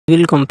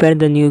We'll compare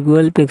the new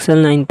Google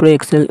Pixel 9 Pro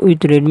XL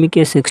with Redmi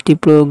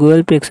K60 Pro.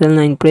 Google Pixel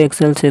 9 Pro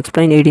XL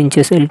 6.8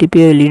 inches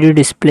LTPO LED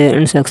display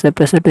and success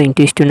pressure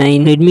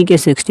 20:9. Redmi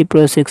K60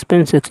 Pro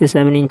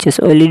 6.67 inches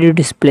OLED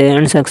display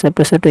and success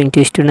pressure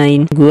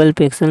 20:9. Google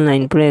Pixel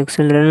 9 Pro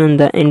XL run on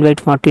the Android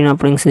 14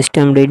 operating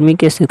system. Redmi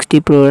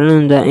K60 Pro run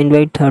on the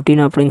Android 13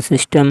 operating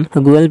system.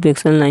 Google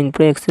Pixel 9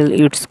 Pro XL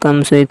it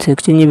comes with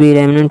 16GB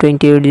RAM and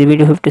 28GB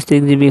to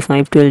 56GB,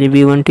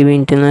 512GB, 1TB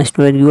internal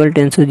storage. Google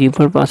Tensor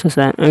G4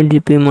 processor,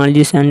 8GB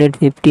Mali standard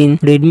 15.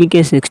 Redmi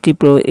K60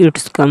 Pro it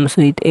comes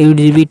with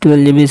 8GB,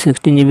 12GB,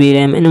 16GB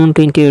RAM and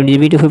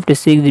 128GB to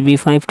 56GB,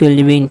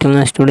 512GB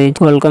internal storage.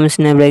 Qualcomm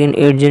Snapdragon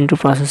 8 Gen 2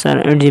 processor,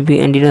 8GB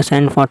Adreno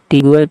and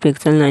 40. Google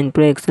Pixel 9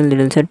 Pro XL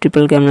real set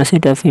triple camera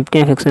setup,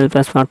 50MP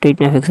plus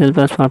 48MP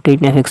plus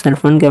 48MP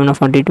front camera,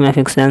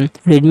 42MP.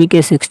 Redmi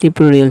K60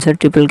 Pro real set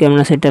triple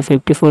camera setup,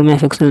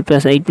 54MP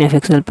plus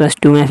 8MP plus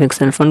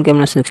 2MP front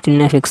camera,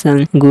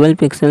 16MP. Google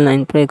Pixel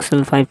 9 Pro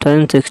XL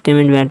 5060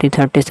 mAh battery,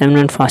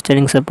 37W fast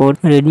charging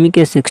support. Redmi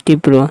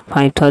K60 Pro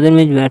 5000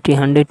 mAh battery,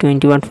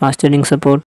 120W fast charging support.